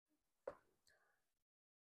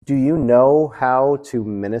Do you know how to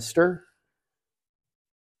minister?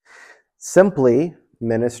 Simply,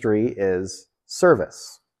 ministry is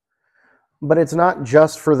service. But it's not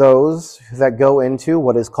just for those that go into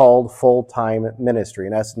what is called full-time ministry.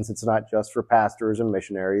 In essence, it's not just for pastors and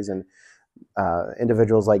missionaries and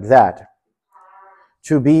individuals like that.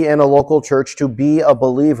 To be in a local church, to be a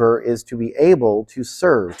believer, is to be able to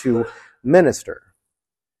serve, to minister.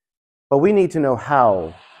 But we need to know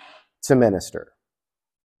how to minister.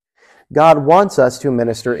 God wants us to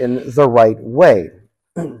minister in the right way.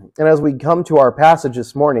 And as we come to our passage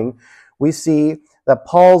this morning, we see that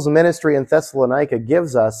Paul's ministry in Thessalonica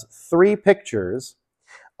gives us three pictures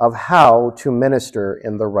of how to minister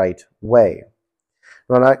in the right way.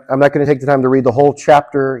 I'm not going to take the time to read the whole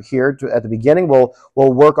chapter here at the beginning. We'll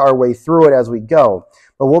work our way through it as we go.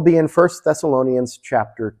 But we'll be in 1 Thessalonians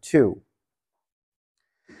chapter 2.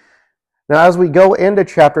 Now, as we go into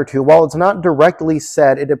chapter 2, while it's not directly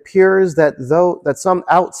said, it appears that some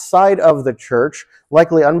outside of the church,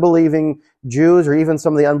 likely unbelieving Jews or even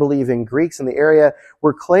some of the unbelieving Greeks in the area,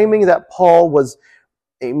 were claiming that Paul was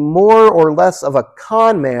a more or less of a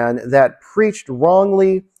con man that preached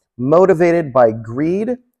wrongly, motivated by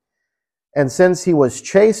greed, and since he was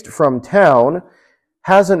chased from town,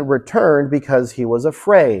 hasn't returned because he was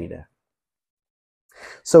afraid.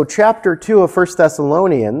 So chapter 2 of 1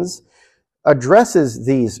 Thessalonians addresses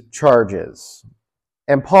these charges.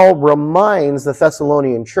 And Paul reminds the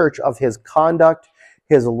Thessalonian church of his conduct,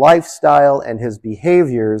 his lifestyle, and his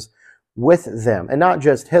behaviors with them. And not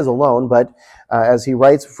just his alone, but as he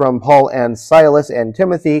writes from Paul and Silas and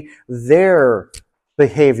Timothy, their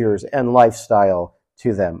behaviors and lifestyle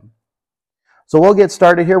to them. So we'll get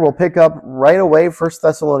started here. We'll pick up right away, 1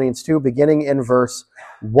 Thessalonians 2, beginning in verse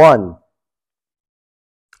 1.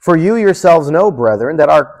 For you yourselves know, brethren, that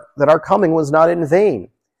our coming was not in vain.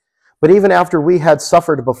 But even after we had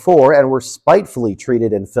suffered before and were spitefully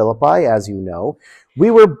treated in Philippi, as you know, we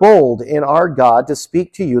were bold in our God to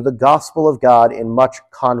speak to you the gospel of God in much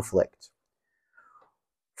conflict.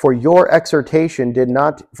 For our exhortation did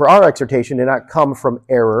not come from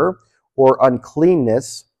error or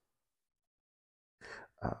uncleanness,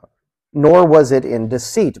 nor was it in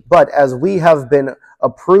deceit. But as we have been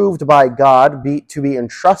approved by God to be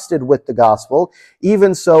entrusted with the gospel,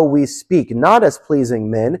 even so we speak, not as pleasing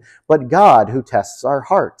men, but God who tests our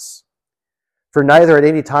hearts. For neither at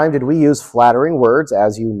any time did we use flattering words,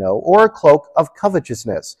 as you know, or a cloak of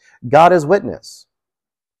covetousness. God is witness.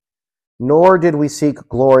 Nor did we seek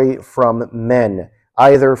glory from men,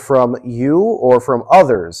 either from you or from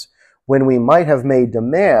others, when we might have made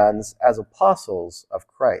demands as apostles of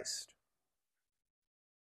Christ.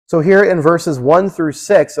 So here in verses 1 through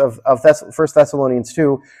 6 of 1 Thessalonians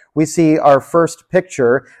 2, we see our first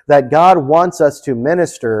picture that God wants us to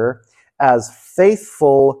minister as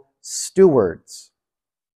faithful stewards.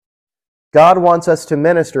 God wants us to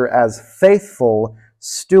minister as faithful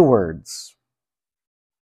stewards.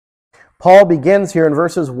 Paul begins here in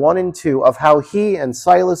verses 1 and 2 of how he and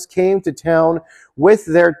Silas came to town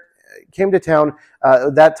that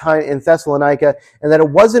time in Thessalonica, and that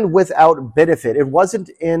it wasn't without benefit. It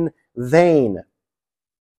wasn't in vain.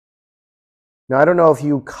 Now, I don't know if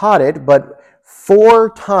you caught it, but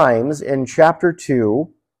 4 times in chapter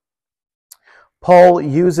 2, Paul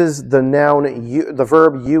uses the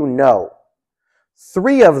verb you know.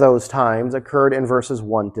 3 of those times occurred in verses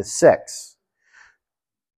 1 to 6.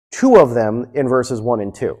 2 of them in verses 1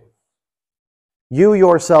 and 2. You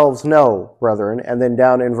yourselves know, brethren, and then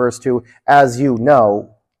down in verse 2, as you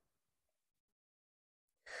know.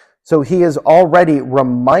 So he is already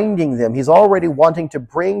reminding them, he's already wanting to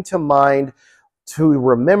bring to mind, to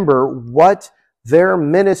remember what their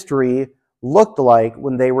ministry looked like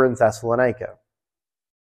when they were in Thessalonica.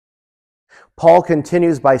 Paul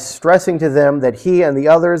continues by stressing to them that he and the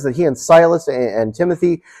others, that he and Silas and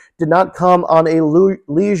Timothy did not come on a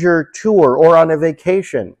leisure tour or on a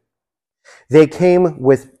vacation. They came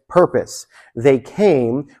with purpose. They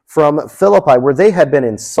came from Philippi, where they had been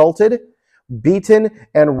insulted, beaten,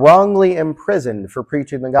 and wrongly imprisoned for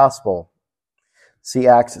preaching the gospel. See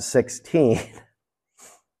Acts 16.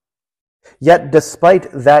 Yet,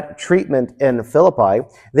 despite that treatment in Philippi,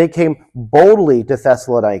 they came boldly to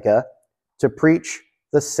Thessalonica to preach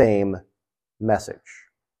the same message.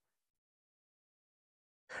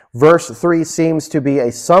 Verse 3 seems to be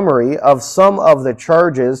a summary of some of the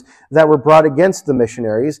charges that were brought against the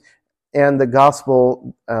missionaries and the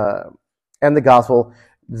gospel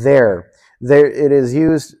there. It is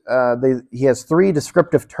used. He has 3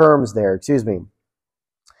 descriptive terms there.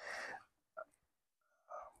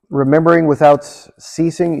 Remembering without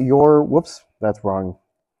ceasing your. Whoops, that's wrong.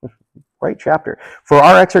 Right chapter. For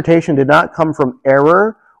our exhortation did not come from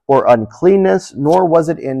error or uncleanness, nor was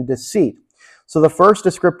it in deceit. So the first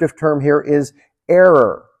descriptive term here is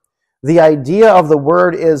error. The idea of the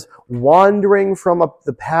word is wandering from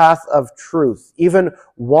the path of truth, even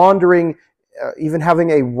wandering, even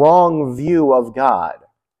having a wrong view of God.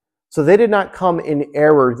 So they did not come in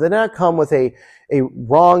error. They did not come with a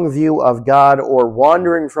wrong view of God or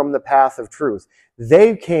wandering from the path of truth.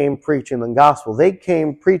 They came preaching the gospel. They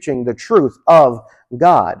came preaching the truth of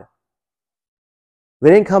God. They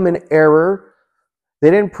didn't come in error. They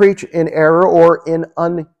didn't preach in error or in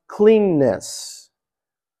uncleanness.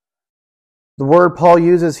 The word Paul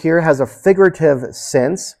uses here has a figurative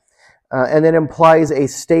sense, and it implies a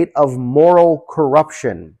state of moral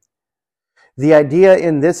corruption. The idea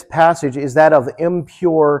in this passage is that of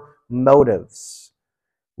impure motives.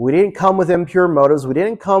 We didn't come with impure motives. We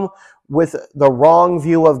didn't come with the wrong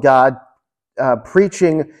view of God,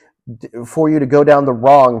 preaching for you to go down the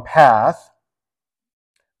wrong path.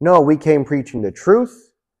 No, we came preaching the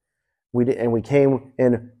truth, and we came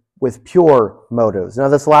in with pure motives. Now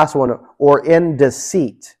this last one, or in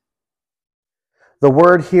deceit. The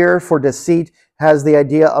word here for deceit has the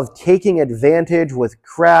idea of taking advantage with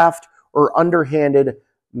craft or underhanded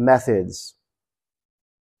methods.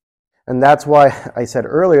 And that's why I said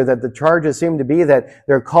earlier that the charges seem to be that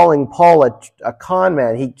they're calling Paul a con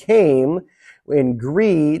man. He came in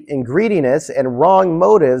greediness and wrong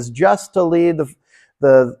motives just to lead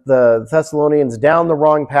the Thessalonians down the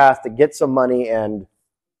wrong path to get some money and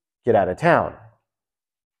get out of town.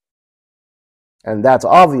 And that's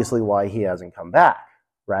obviously why he hasn't come back,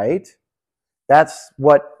 right? That's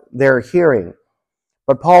what they're hearing.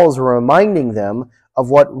 But Paul is reminding them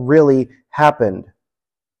of what really happened.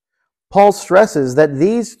 Paul stresses that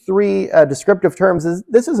these three descriptive terms,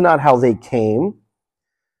 this is not how they came.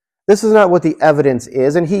 This is not what the evidence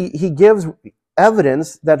is. And he gives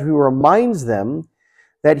evidence that he reminds them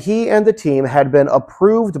that he and the team had been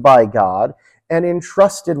approved by God and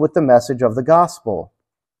entrusted with the message of the gospel.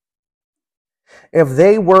 If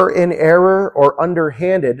they were in error or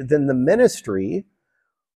underhanded, then the ministry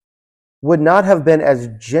would not have been as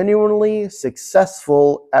genuinely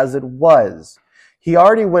successful as it was. He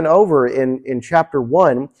already went over in chapter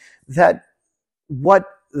 1 that what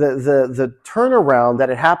the turnaround that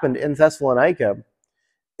had happened in Thessalonica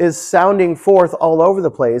is sounding forth all over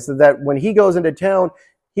the place, that when he goes into town,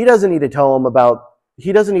 he doesn't need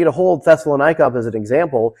to hold Thessalonica up as an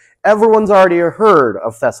example. Everyone's already heard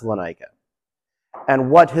of Thessalonica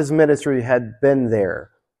and what his ministry had been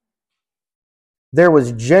there. There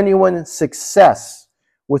was genuine success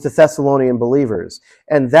with the Thessalonian believers,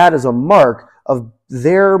 and that is a mark of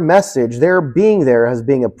their message, their being there as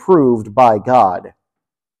being approved by God.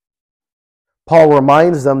 Paul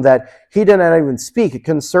reminds them that he did not even speak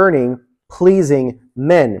concerning pleasing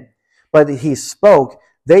men, but they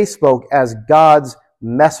spoke as God's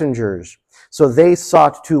messengers. So they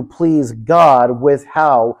sought to please God with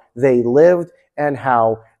how they lived and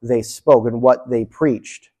how they spoke and what they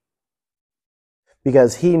preached.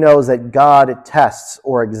 Because he knows that God tests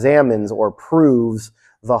or examines or proves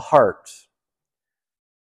the heart.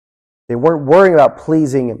 They weren't worrying about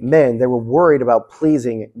pleasing men. They were worried about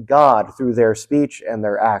pleasing God through their speech and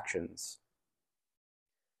their actions.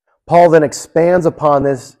 Paul then expands upon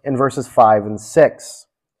this in verses 5 and 6.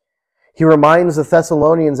 He reminds the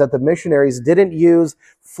Thessalonians that the missionaries didn't use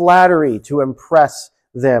flattery to impress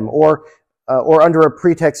them or under a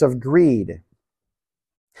pretext of greed.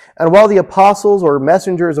 And while the apostles or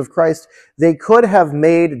messengers of Christ, they could have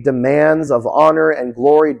made demands of honor and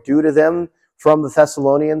glory due to them from the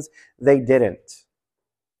Thessalonians, they didn't.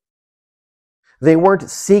 They weren't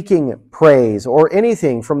seeking praise or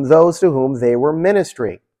anything from those to whom they were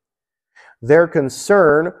ministering. Their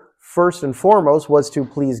concern, first and foremost, was to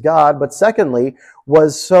please God, but secondly,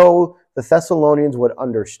 was so the Thessalonians would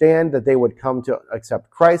understand that they would come to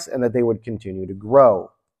accept Christ and that they would continue to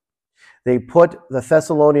grow. They put the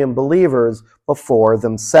Thessalonian believers before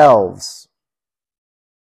themselves.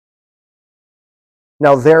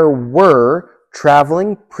 Now, there were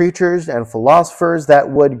traveling preachers and philosophers that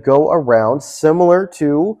would go around similar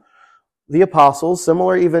to the apostles,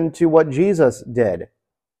 similar even to what Jesus did.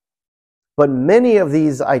 But many of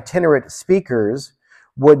these itinerant speakers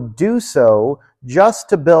would do so just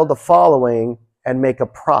to build a following and make a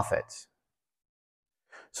profit.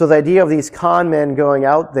 So the idea of these con men going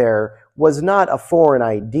out there was not a foreign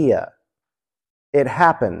idea. It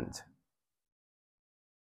happened.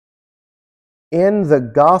 In the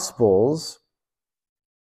Gospels,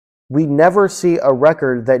 we never see a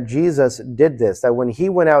record that Jesus did this, that when he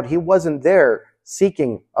went out, he wasn't there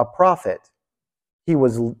seeking a profit. He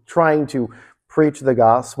was trying to preach the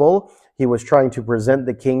gospel. He was trying to present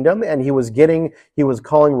the kingdom, and he was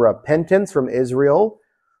calling repentance from Israel.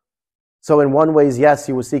 So in one ways, yes,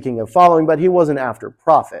 he was seeking a following, but he wasn't after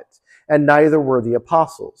profit, and neither were the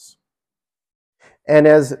apostles. And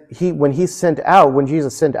when Jesus sent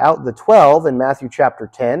out the 12 in Matthew chapter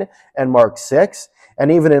 10 and Mark 6, and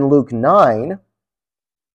even in Luke 9,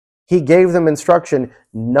 he gave them instruction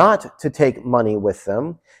not to take money with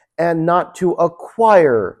them and not to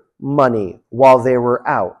acquire money while they were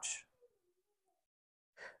out.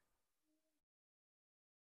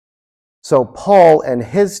 So Paul and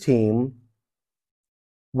his team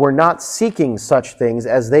were not seeking such things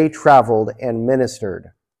as they traveled and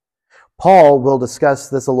ministered. Paul will discuss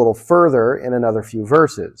this a little further in another few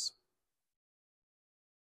verses.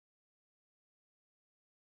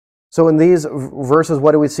 So in these verses,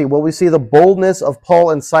 what do we see? Well, we see the boldness of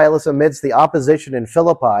Paul and Silas amidst the opposition in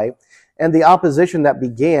Philippi and the opposition that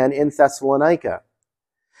began in Thessalonica.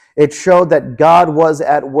 It showed that God was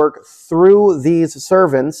at work through these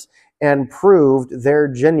servants and proved their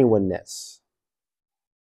genuineness.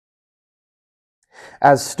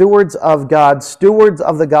 As stewards of God, stewards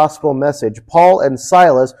of the gospel message, Paul and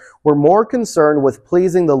Silas were more concerned with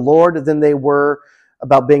pleasing the Lord than they were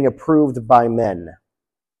about being approved by men,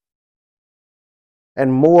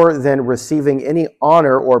 and more than receiving any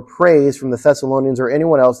honor or praise from the Thessalonians or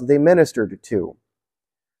anyone else that they ministered to.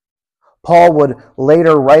 Paul would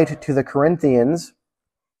later write to the Corinthians,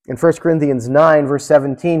 in 1 Corinthians 9, verse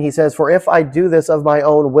 17, he says, "For if I do this of my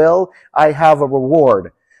own will, I have a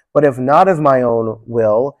reward. But if not of my own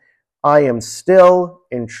will, I am still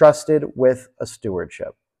entrusted with a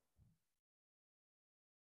stewardship."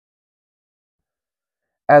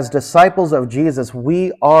 As disciples of Jesus,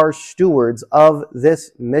 we are stewards of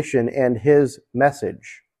this mission and his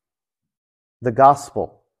message, the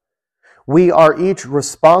gospel. We are each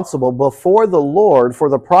responsible before the Lord for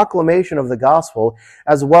the proclamation of the gospel,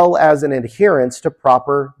 as well as an adherence to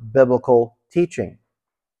proper biblical teaching.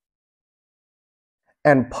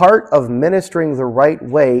 And part of ministering the right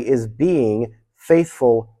way is being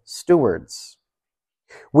faithful stewards.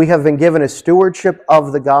 We have been given a stewardship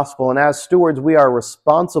of the gospel, and as stewards, we are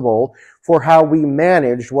responsible for how we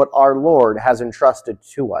manage what our Lord has entrusted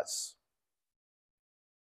to us.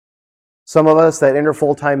 Some of us that enter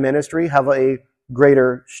full-time ministry have a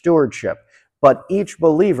greater stewardship, but each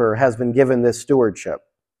believer has been given this stewardship.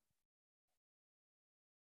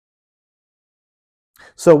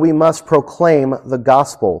 So we must proclaim the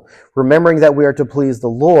gospel, remembering that we are to please the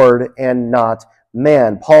Lord and not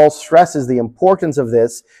man. Paul stresses the importance of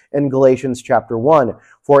this in Galatians chapter 1.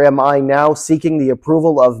 "For am I now seeking the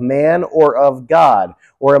approval of man or of God?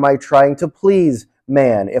 Or am I trying to please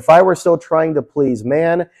man? If I were still trying to please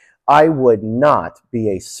man, I would not be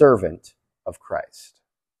a servant of Christ."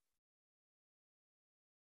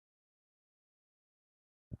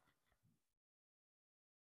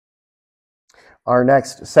 Our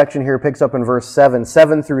next section here picks up in verse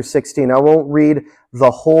 7 through 16. I won't read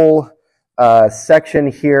the whole section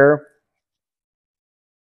here,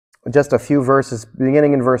 just a few verses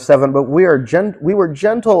beginning in verse 7. "But we were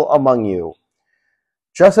gentle among you,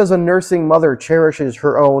 just as a nursing mother cherishes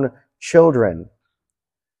her own children."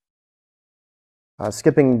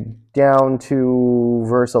 Skipping down to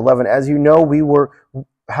verse 11. "As you know,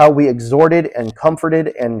 how we exhorted and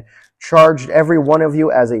comforted and charged every one of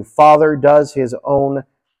you as a father does his own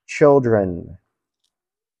children."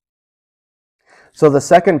 So the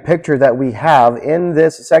second picture that we have in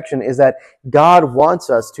this section is that God wants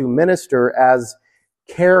us to minister as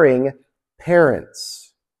caring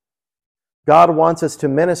parents. God wants us to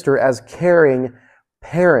minister as caring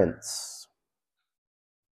parents.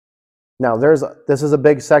 Now, this is a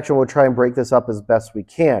big section. We'll try and break this up as best we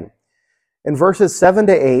can. In verses 7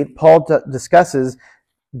 to 8, Paul discusses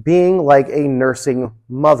being like a nursing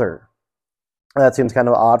mother. That seems kind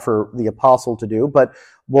of odd for the apostle to do, but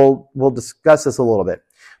we'll discuss this a little bit.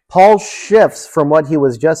 Paul shifts from what he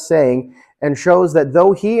was just saying and shows that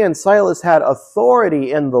though he and Silas had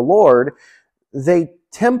authority in the Lord, they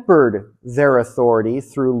tempered their authority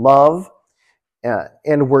through love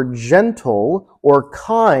and were gentle or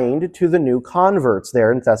kind to the new converts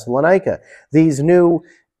there in Thessalonica, these new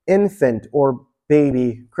infant or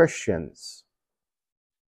baby Christians.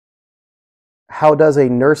 How does a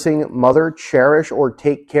nursing mother cherish or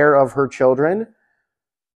take care of her children?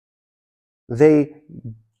 They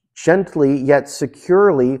gently yet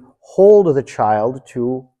securely hold the child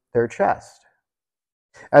to their chest.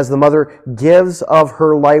 As the mother gives of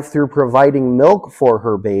her life through providing milk for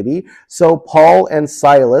her baby, so Paul and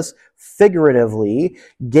Silas figuratively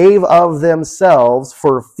gave of themselves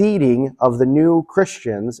for feeding of the new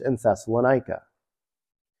Christians in Thessalonica.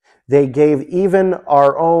 They gave even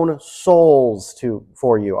our own souls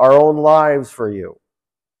for you, our own lives for you.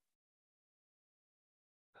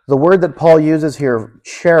 The word that Paul uses here,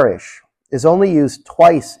 cherish, is only used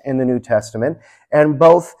twice in the New Testament, and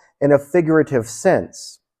both in a figurative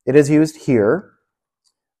sense. It is used here,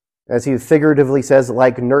 as he figuratively says,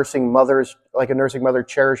 like a nursing mother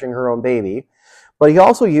cherishing her own baby. But he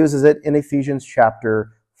also uses it in Ephesians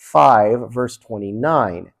chapter 5, verse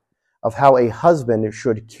 29, of how a husband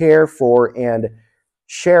should care for and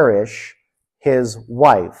cherish his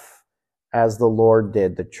wife, as the Lord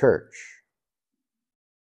did the church.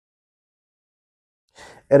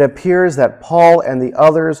 It appears that Paul and the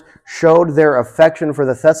others showed their affection for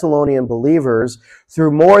the Thessalonian believers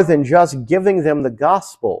through more than just giving them the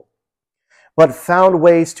gospel, but found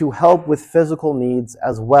ways to help with physical needs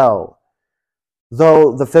as well,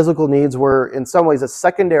 though the physical needs were in some ways a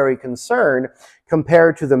secondary concern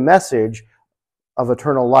compared to the message of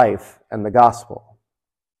eternal life and the gospel.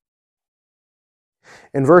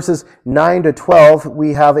 In verses 9 to 12,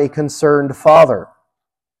 we have a concerned father.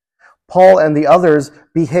 Paul and the others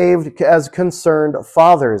behaved as concerned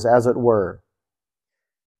fathers, as it were.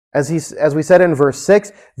 As we said in verse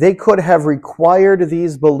 6, they could have required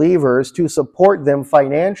these believers to support them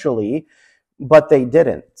financially, but they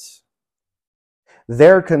didn't.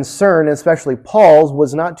 Their concern, especially Paul's,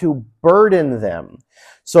 was not to burden them.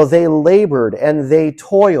 So they labored and they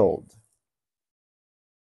toiled.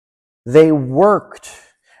 They worked.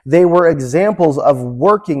 They were examples of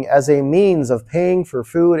working as a means of paying for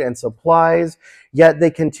food and supplies, yet they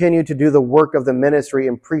continued to do the work of the ministry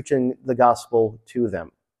in preaching the gospel to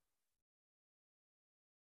them.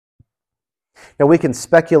 Now we can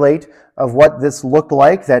speculate of what this looked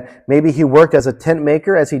like, that maybe he worked as a tent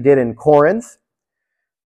maker as he did in Corinth,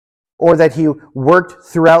 or that he worked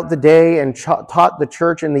throughout the day and taught the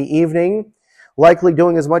church in the evening, likely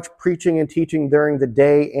doing as much preaching and teaching during the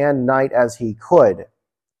day and night as he could.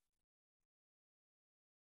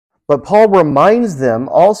 But Paul reminds them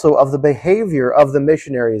also of the behavior of the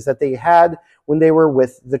missionaries that they had when they were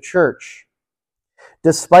with the church.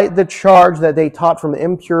 Despite the charge that they taught from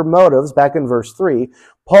impure motives, back in verse 3,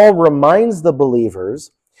 Paul reminds the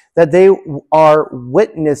believers that they are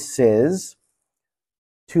witnesses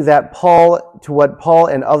to what Paul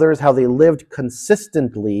and others, how they lived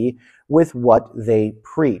consistently with what they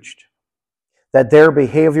preached. That their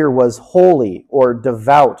behavior was holy or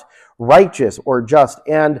devout, righteous or just,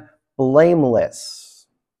 and blameless.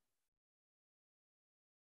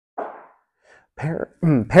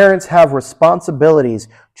 Parents have responsibilities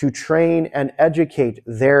to train and educate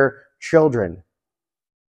their children.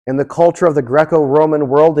 In the culture of the Greco-Roman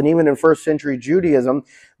world, and even in first century Judaism,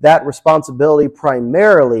 that responsibility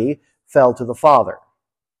primarily fell to the father,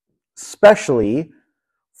 especially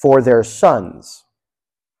for their sons.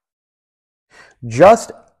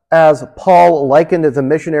 Just as Paul likened the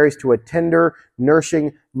missionaries to a tender,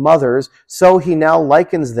 nursing mothers, so he now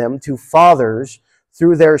likens them to fathers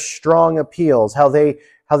through their strong appeals, how they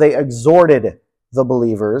exhorted the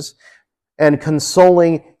believers, and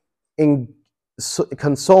consoling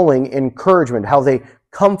encouragement, how they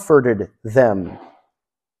comforted them.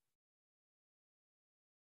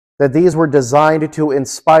 That these were designed to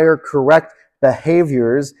inspire correct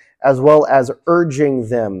behaviors as well as urging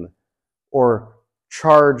them or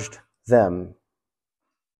charged them.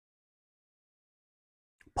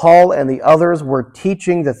 Paul and the others were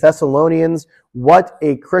teaching the Thessalonians what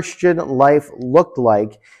a Christian life looked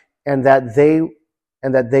like, and that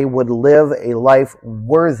they would live a life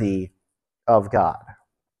worthy of God,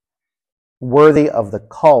 worthy of the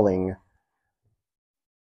calling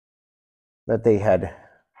that they had.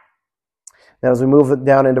 Now, as we move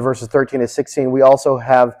down into verses 13 to 16, we also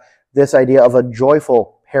have this idea of a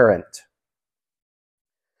joyful parent.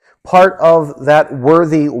 Part of that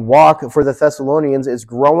worthy walk for the Thessalonians is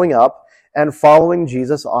growing up and following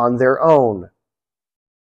Jesus on their own.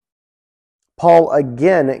 Paul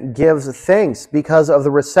again gives thanks because of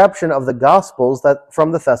the reception of the Gospels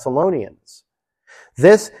from the Thessalonians.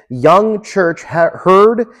 This young church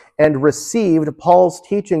heard and received Paul's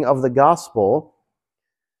teaching of the gospel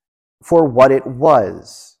for what it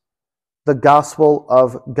was. The gospel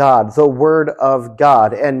of God, the word of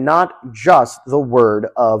God, and not just the word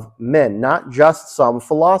of men, not just some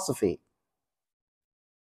philosophy.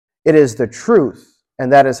 It is the truth,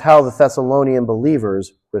 and that is how the Thessalonian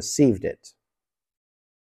believers received it.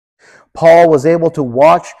 Paul was able to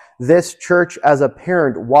watch this church as a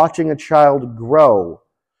parent watching a child grow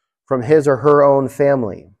from his or her own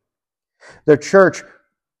family. The church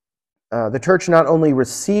not only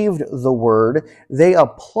received the word, they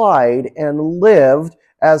applied and lived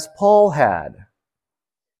as Paul had.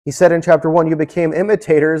 He said in chapter 1, you became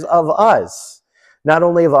imitators of us, not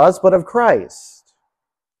only of us, but of Christ.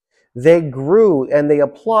 They grew and they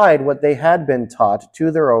applied what they had been taught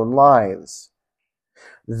to their own lives.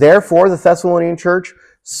 Therefore, the Thessalonian church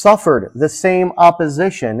suffered the same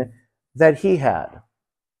opposition that he had.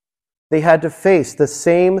 They had to face the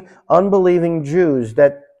same unbelieving Jews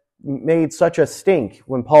that made such a stink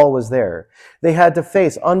when Paul was there. They had to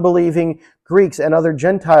face unbelieving Greeks and other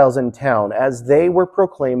Gentiles in town as they were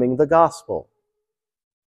proclaiming the gospel.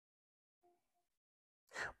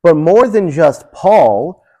 But more than just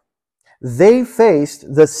Paul, they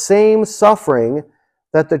faced the same suffering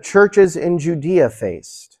that the churches in Judea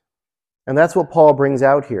faced. And that's what Paul brings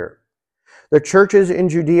out here. The churches in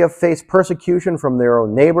Judea faced persecution from their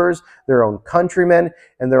own neighbors, their own countrymen,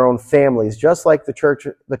 and their own families, just like the church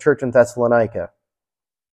in Thessalonica.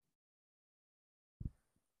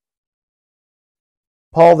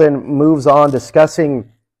 Paul then moves on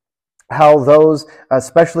discussing how those,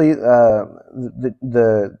 especially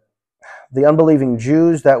the unbelieving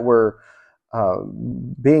Jews that were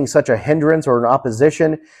being such a hindrance or an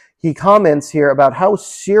opposition, he comments here about how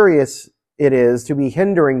serious it is to be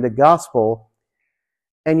hindering the gospel,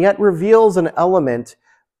 and yet reveals an element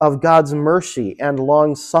of God's mercy and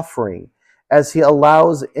long-suffering as he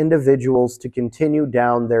allows individuals to continue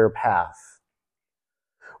down their path.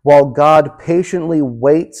 While God patiently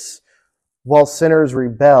waits while sinners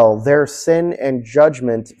rebel, their sin and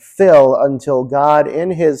judgment fill until God, in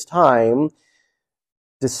his time,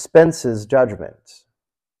 dispenses judgment.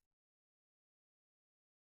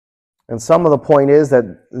 And some of the point is that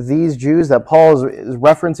these Jews that Paul is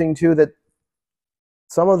referencing to, that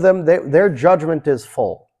some of them, their judgment is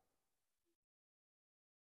full.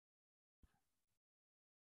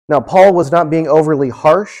 Now, Paul was not being overly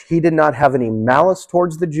harsh. He did not have any malice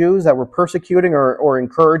towards the Jews that were persecuting or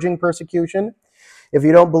encouraging persecution. If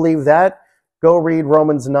you don't believe that, go read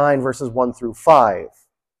Romans 9, verses 1 through 5.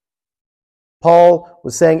 Paul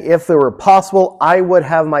was saying, if it were possible, I would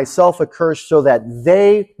have myself accursed so that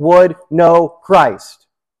they would know Christ.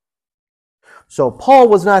 So Paul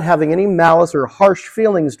was not having any malice or harsh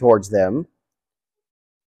feelings towards them.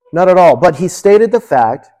 Not at all. But he stated the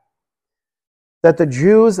fact that the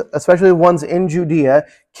Jews, especially the ones in Judea,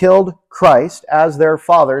 killed Christ as their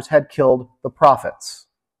fathers had killed the prophets.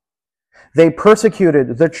 They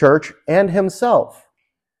persecuted the church and himself.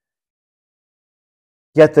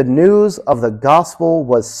 Yet the news of the gospel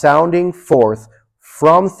was sounding forth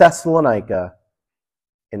from Thessalonica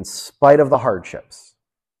in spite of the hardships.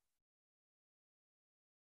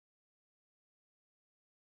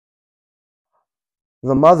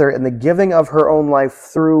 The mother, in the giving of her own life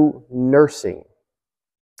through nursing.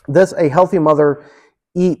 This, a healthy mother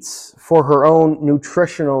eats for her own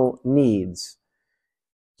nutritional needs,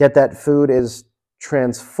 yet that food is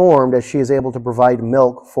transformed as she is able to provide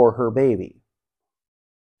milk for her baby.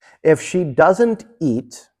 If she doesn't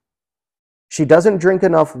eat, she doesn't drink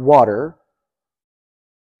enough water,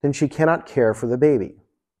 then she cannot care for the baby.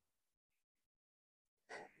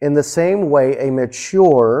 In the same way, a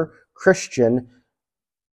mature Christian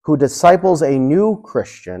who disciples a new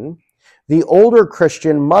Christian, the older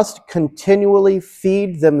Christian must continually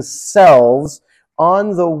feed themselves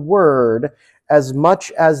on the Word as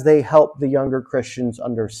much as they help the younger Christians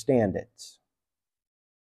understand it.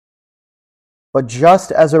 But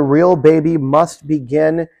just as a real baby must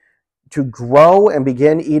begin to grow and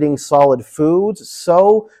begin eating solid foods,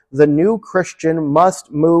 so the new Christian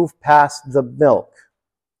must move past the milk,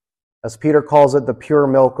 as Peter calls it, the pure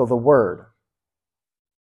milk of the Word.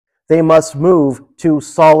 They must move to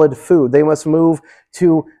solid food. They must move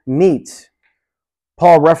to meat.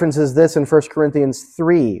 Paul references this in 1 Corinthians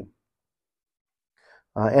 3.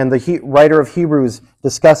 And the writer of Hebrews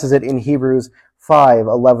discusses it in Hebrews 5,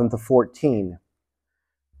 11 to 14.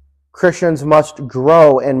 Christians must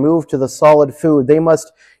grow and move to the solid food. They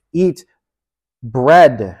must eat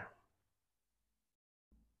bread.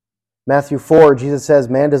 Matthew 4, Jesus says,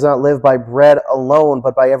 man does not live by bread alone,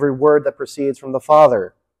 but by every word that proceeds from the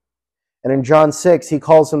Father. And in John 6, he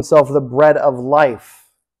calls himself the bread of life.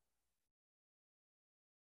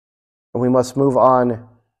 And we must move on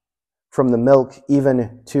from the milk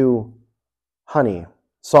even to honey.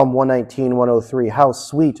 Psalm 119, 103, how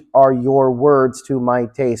sweet are your words to my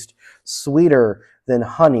taste, sweeter than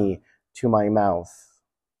honey to my mouth.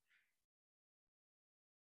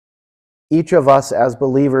 Each of us as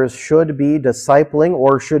believers should be discipling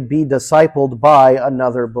or should be discipled by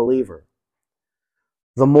another believer.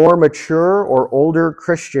 The more mature or older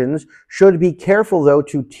Christians should be careful, though,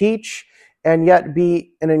 to teach and yet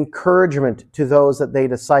be an encouragement to those that they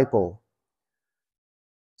disciple,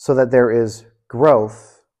 so that there is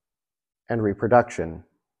growth and reproduction.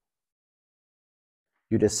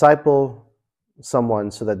 You disciple someone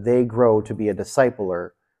so that they grow to be a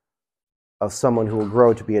discipler of someone who will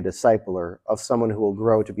grow to be a discipler of someone who will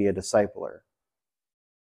grow to be a discipler.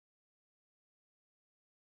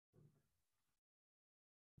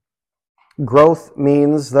 Growth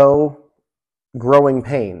means, though, growing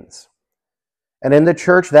pains. And in the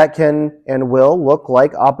church, that can and will look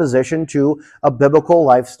like opposition to a biblical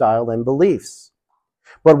lifestyle and beliefs.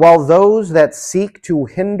 But while those that seek to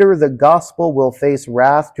hinder the gospel will face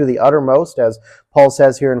wrath to the uttermost, as Paul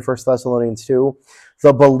says here in 1 Thessalonians 2,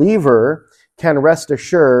 the believer can rest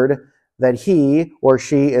assured that he or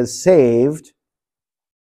she is saved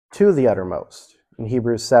to the uttermost. In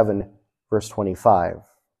Hebrews 7, verse 25.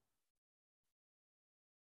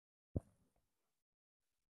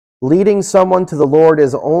 Leading someone to the Lord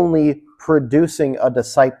is only producing a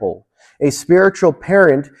disciple. A spiritual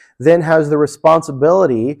parent then has the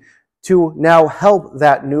responsibility to now help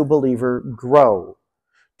that new believer grow,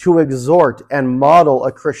 to exhort and model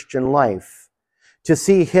a Christian life, to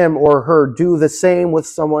see him or her do the same with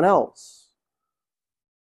someone else.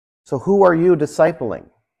 So who are you discipling?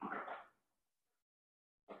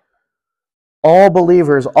 All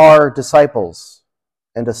believers are disciples,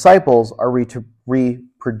 and disciples are to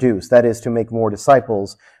reproduce. That is, to make more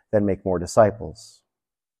disciples than make more disciples.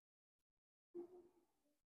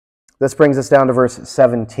 This brings us down to verse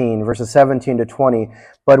 17, verses 17 to 20.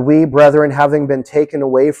 But we, brethren, having been taken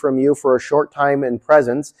away from you for a short time in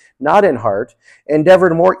presence, not in heart,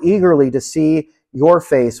 endeavored more eagerly to see your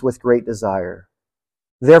face with great desire.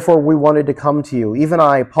 Therefore we wanted to come to you, even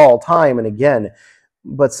I, Paul, time and again,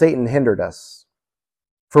 but Satan hindered us.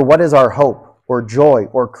 For what is our hope, or joy,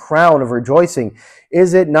 or crown of rejoicing?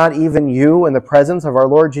 Is it not even you in the presence of our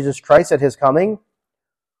Lord Jesus Christ at his coming?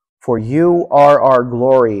 For you are our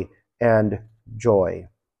glory and joy.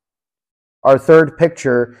 Our third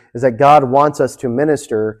picture is that God wants us to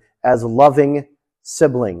minister as loving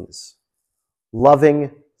siblings.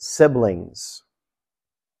 Loving siblings.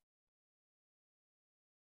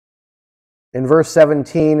 In verse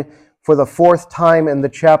 17, for the fourth time in the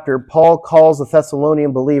chapter, Paul calls the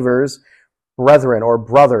Thessalonian believers brethren or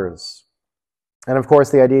brothers. And of course,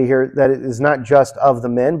 the idea here that it is not just of the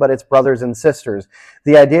men, but it's brothers and sisters.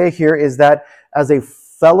 The idea here is that as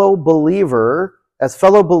fellow believers,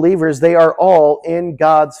 they are all in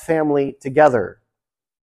God's family together.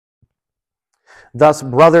 Thus,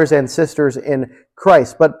 brothers and sisters in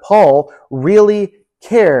Christ. But Paul really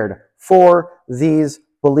cared for these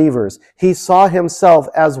believers. He saw himself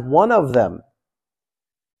as one of them.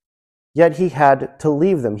 Yet he had to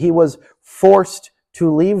leave them. He was forced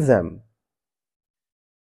to leave them.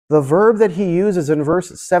 The verb that he uses in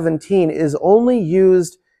verse 17 is only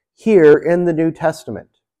used here in the New Testament.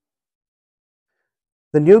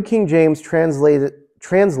 The New King James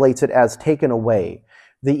translates it as taken away.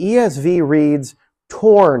 The ESV reads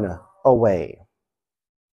torn away.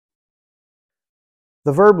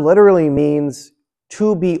 The verb literally means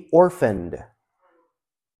to be orphaned.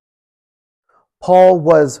 Paul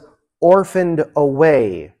was orphaned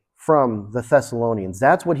away from the Thessalonians.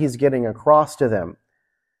 That's what he's getting across to them.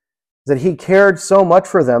 That he cared so much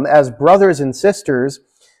for them as brothers and sisters,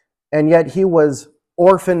 and yet he was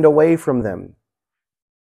orphaned away from them.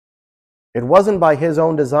 It wasn't by his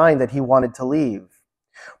own design that he wanted to leave.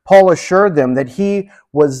 Paul assured them that he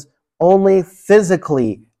was only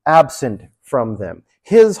physically absent from them.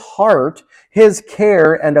 His heart, his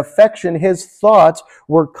care and affection, his thoughts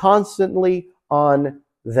were constantly on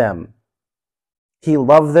them. He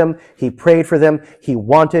loved them, he prayed for them, he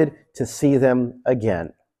wanted to see them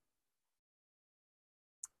again.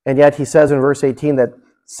 And yet he says in verse 18 that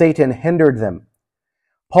Satan hindered them.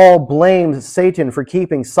 Paul blamed Satan for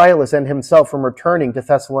keeping Silas and himself from returning to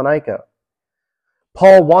Thessalonica.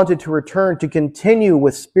 Paul wanted to return to continue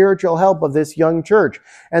with spiritual help of this young church,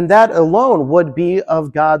 and that alone would be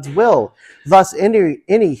of God's will. Thus,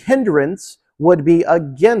 any hindrance would be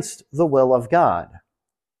against the will of God.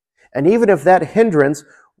 And even if that hindrance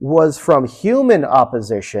was from human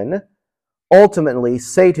opposition, ultimately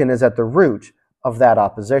Satan is at the root of that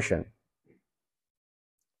opposition.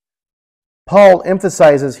 Paul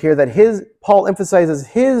emphasizes here that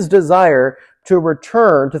his desire to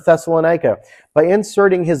return to Thessalonica by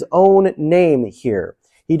inserting his own name here.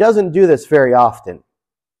 He doesn't do this very often.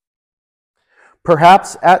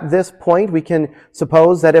 Perhaps at this point we can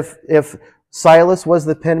suppose that if Silas was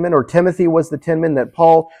the penman or Timothy was the penman, that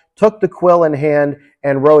Paul took the quill in hand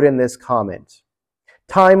and wrote in this comment.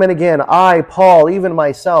 Time and again, I, Paul, even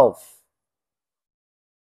myself.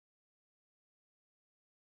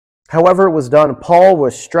 However it was done, Paul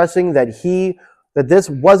was stressing that this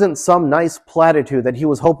wasn't some nice platitude that he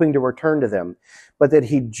was hoping to return to them, but that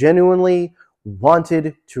he genuinely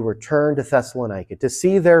wanted to return to Thessalonica, to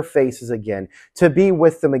see their faces again, to be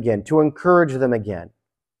with them again, to encourage them again.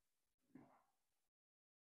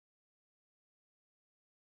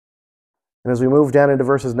 And as we move down into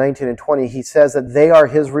verses 19 and 20, he says that they are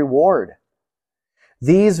his reward.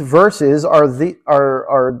 These verses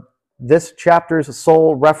are this chapter's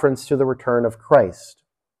sole reference to the return of Christ.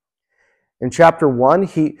 In chapter 1,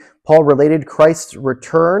 Paul related Christ's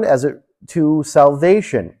return to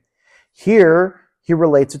salvation. Here, he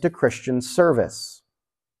relates it to Christian service.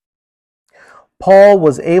 Paul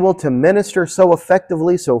was able to minister so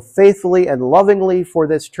effectively, so faithfully, and lovingly to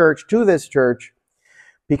this church,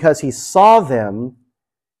 because he saw them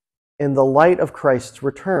in the light of Christ's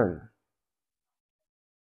return.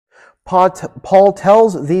 Paul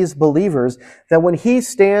tells these believers that when he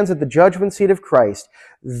stands at the judgment seat of Christ,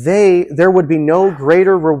 there would be no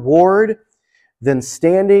greater reward than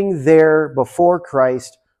standing there before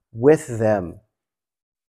Christ with them.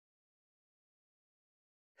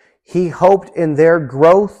 He hoped in their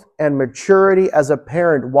growth and maturity as a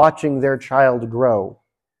parent watching their child grow.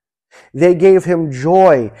 They gave him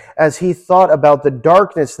joy as he thought about the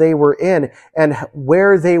darkness they were in and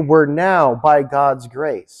where they were now by God's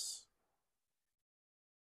grace.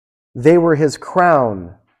 They were his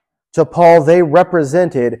crown. To Paul, they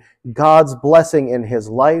represented God's blessing in his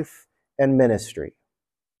life and ministry.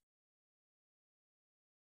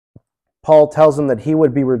 Paul tells them that he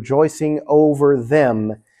would be rejoicing over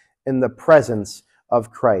them in the presence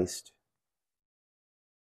of Christ.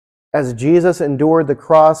 As Jesus endured the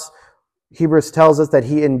cross, Hebrews tells us that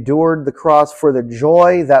he endured the cross for the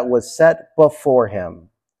joy that was set before him.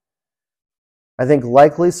 I think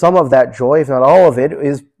likely some of that joy, if not all of it,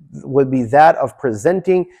 would be that of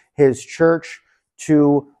presenting his church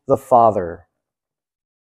to the Father.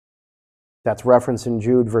 That's referenced in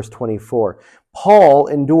Jude, verse 24. Paul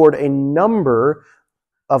endured a number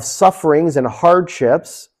of sufferings and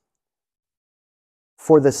hardships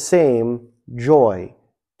for the same joy,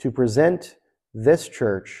 to present this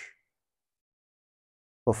church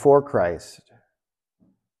before Christ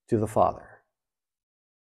to the Father.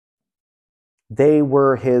 They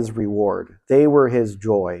were his reward. They were his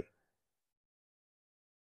joy.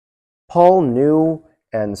 Paul knew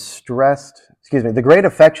and stressed, this great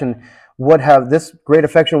affection would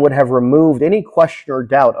have removed any question or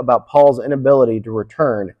doubt about Paul's inability to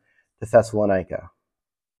return to Thessalonica.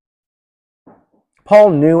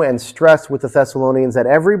 Paul knew and stressed with the Thessalonians that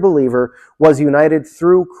every believer was united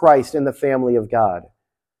through Christ in the family of God.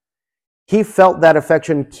 He felt that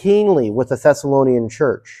affection keenly with the Thessalonian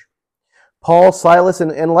church. Paul, Silas,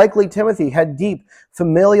 and likely Timothy had deep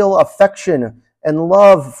familial affection and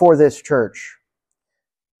love for this church.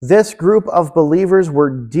 This group of believers were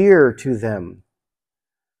dear to them.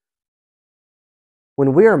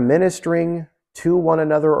 When we are ministering to one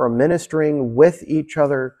another or ministering with each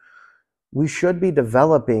other, we should be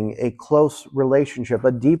developing a close relationship,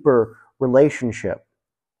 a deeper relationship.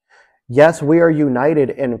 Yes, we are united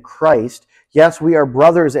in Christ. Yes, we are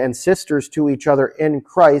brothers and sisters to each other in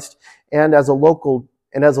Christ, and as a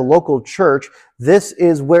local church, this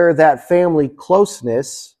is where that family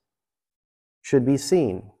closeness should be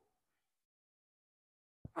seen.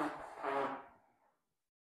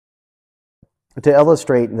 To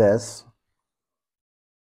illustrate this,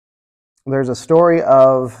 there's a story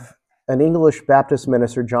of an English Baptist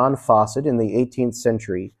minister, John Fawcett, in the 18th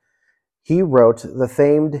century. He wrote the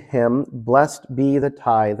famed hymn, "Blessed Be the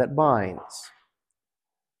Tie That Binds."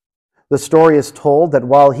 The story is told that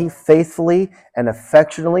while he faithfully and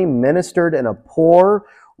affectionately ministered in a poor,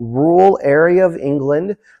 rural area of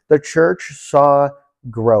England, the church saw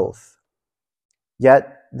growth.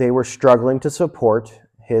 Yet they were struggling to support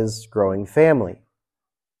his growing family.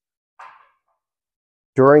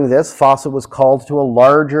 During this, Fawcett was called to a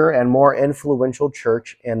larger and more influential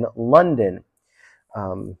church in London.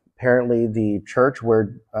 Apparently the church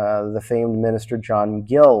where the famed minister John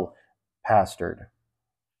Gill pastored.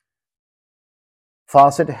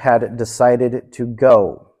 Fawcett had decided to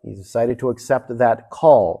go. He decided to accept that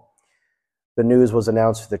call. The news was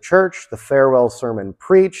announced to the church, the farewell sermon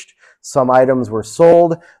preached, some items were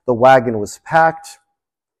sold, the wagon was packed,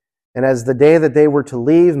 and as the day that they were to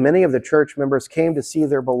leave, many of the church members came to see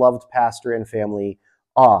their beloved pastor and family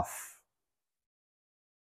off.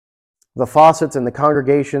 The Fawcett's and the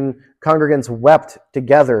congregants wept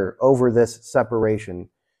together over this separation.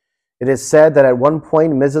 It is said that at one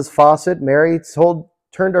point, Mrs. Fawcett, Mary,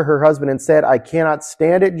 turned to her husband and said, "I cannot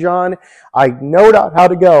stand it, John. I know not how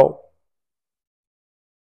to go."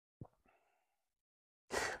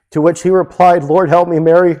 To which he replied, "Lord, help me,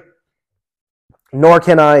 Mary, nor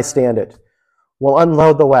can I stand it. We'll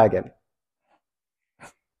unload the wagon."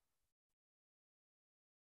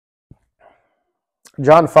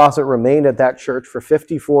 John Fawcett remained at that church for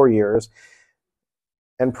 54 years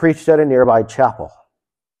and preached at a nearby chapel.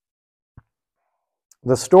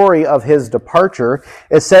 The story of his departure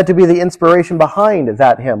is said to be the inspiration behind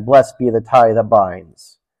that hymn, "Blessed be the tie that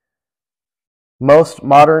binds." Most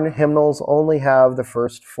modern hymnals only have the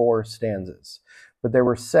first 4 stanzas, but there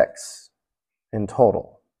were 6 in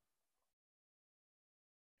total.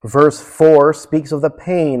 Verse 4 speaks of the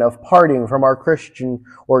pain of parting from our Christian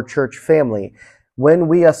or church family. When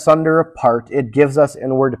we asunder apart, it gives us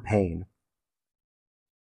inward pain.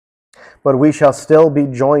 But we shall still be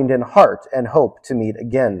joined in heart and hope to meet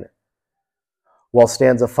again. While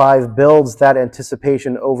stanza 5 builds that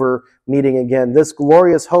anticipation over meeting again, this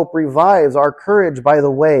glorious hope revives our courage by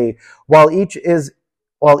the way, while each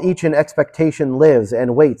in expectation lives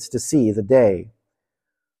and waits to see the day.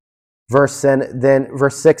 Verse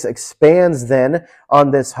 6 expands then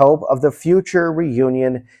on this hope of the future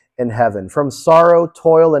reunion in heaven. From sorrow,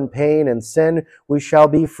 toil, and pain and sin we shall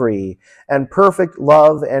be free, and perfect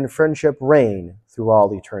love and friendship reign through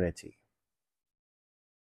all eternity.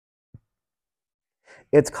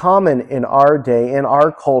 It's common in our day, in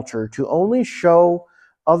our culture, to only show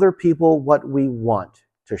other people what we want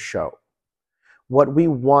to show, what we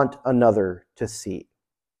want another to see.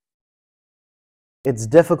 It's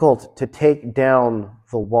difficult to take down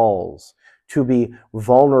the walls, to be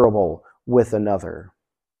vulnerable with another.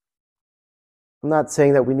 I'm not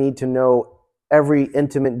saying that we need to know every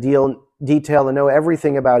intimate detail and know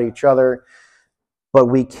everything about each other, but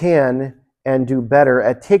we can and do better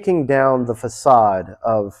at taking down the facade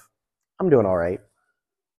of, "I'm doing all right."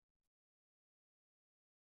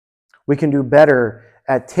 We can do better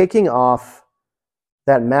at taking off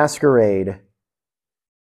that masquerade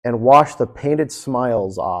and wash the painted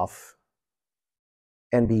smiles off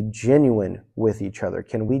and be genuine with each other.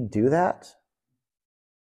 Can we do that?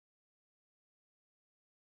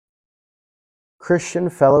 Christian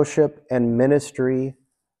fellowship and ministry,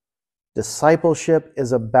 discipleship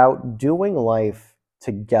is about doing life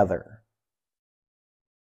together.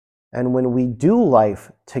 And when we do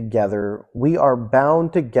life together, we are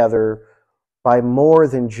bound together by more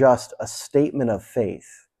than just a statement of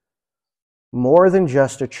faith, more than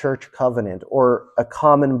just a church covenant or a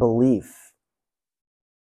common belief.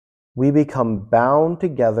 We become bound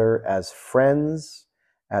together as friends,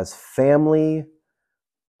 as family,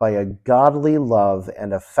 by a godly love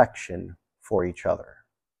and affection for each other.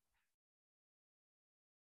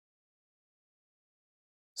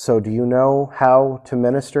 So, do you know how to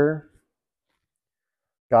minister?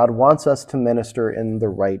 God wants us to minister in the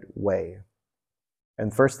right way.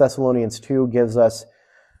 And 1 Thessalonians 2 gives us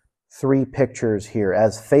 3 pictures here: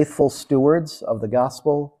 as faithful stewards of the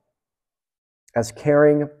gospel, as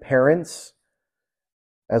caring parents,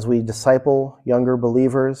 as we disciple younger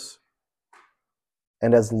believers,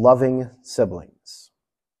 and as loving siblings.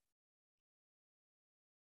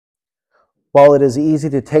 While it is easy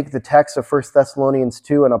to take the text of 1 Thessalonians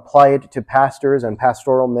 2 and apply it to pastors and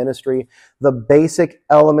pastoral ministry, the basic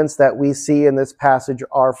elements that we see in this passage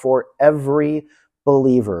are for every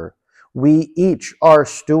believer. We each are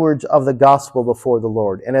stewards of the gospel before the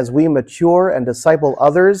Lord. And as we mature and disciple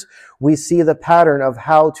others, we see the pattern of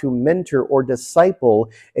how to mentor or disciple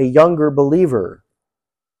a younger believer.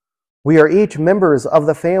 We are each members of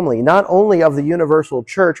the family, not only of the universal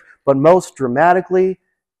church, but most dramatically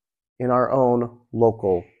in our own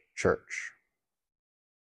local church.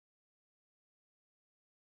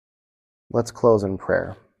 Let's close in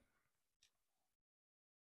prayer.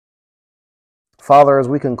 Father, as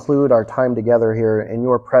we conclude our time together here in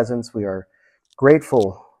your presence, we are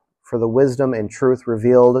grateful for the wisdom and truth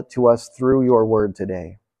revealed to us through your word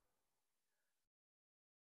today.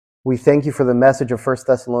 We thank you for the message of 1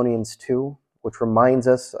 Thessalonians 2, which reminds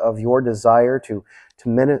us of your desire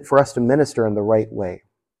for us to minister in the right way.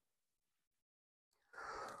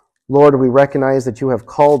 Lord, we recognize that you have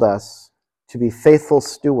called us to be faithful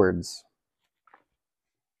stewards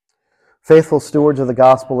of the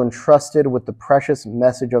gospel entrusted with the precious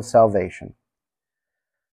message of salvation.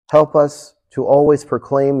 Help us to always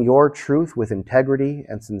proclaim your truth with integrity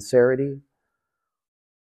and sincerity,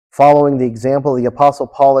 following the example of the Apostle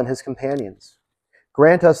Paul and his companions.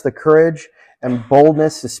 Grant us the courage and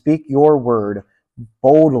boldness to speak your word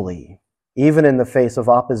boldly, even in the face of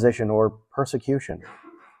opposition or persecution.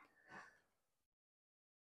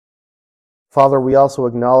 Father, we also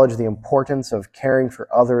acknowledge the importance of caring for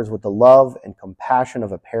others with the love and compassion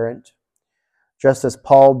of a parent, just as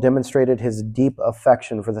Paul demonstrated his deep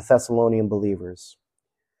affection for the Thessalonian believers.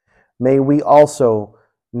 May we also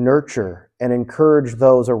nurture and encourage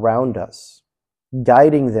those around us,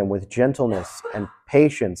 guiding them with gentleness and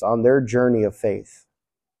patience on their journey of faith.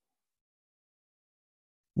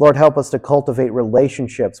 Lord, help us to cultivate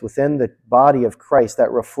relationships within the body of Christ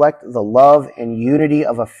that reflect the love and unity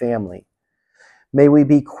of a family. May we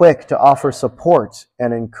be quick to offer support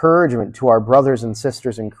and encouragement to our brothers and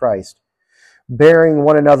sisters in Christ, bearing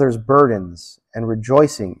one another's burdens and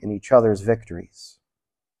rejoicing in each other's victories.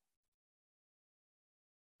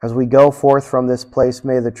 As we go forth from this place,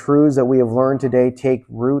 may the truths that we have learned today take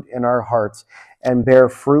root in our hearts and bear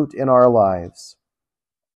fruit in our lives.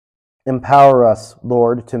 Empower us,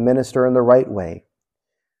 Lord, to minister in the right way,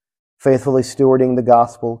 faithfully stewarding the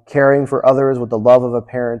gospel, caring for others with the love of a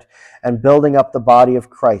parent, and building up the body of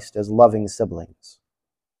Christ as loving siblings.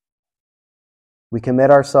 We commit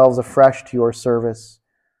ourselves afresh to your service,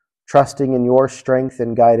 trusting in your strength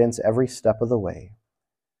and guidance every step of the way.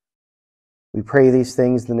 We pray these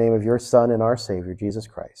things in the name of your Son and our Savior, Jesus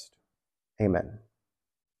Christ. Amen.